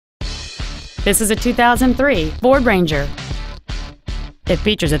This is a 2003 Ford Ranger. It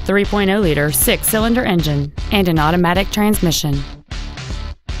features a 3.0-liter 6-cylinder engine and an automatic transmission.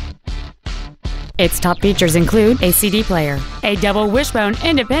 Its top features include a CD player, a double wishbone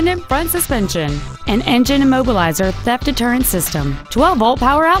independent front suspension, an engine immobilizer theft deterrent system, 12-volt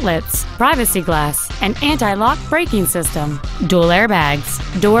power outlets, privacy glass, an anti-lock braking system, dual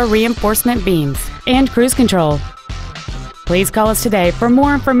airbags, door reinforcement beams, and cruise control. Please call us today for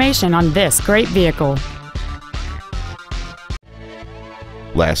more information on this great vehicle.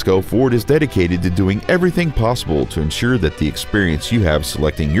 Lasco Ford is dedicated to doing everything possible to ensure that the experience you have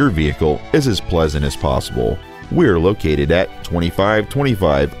selecting your vehicle is as pleasant as possible. We're located at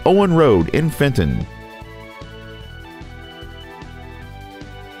 2525 Owen Road in Fenton.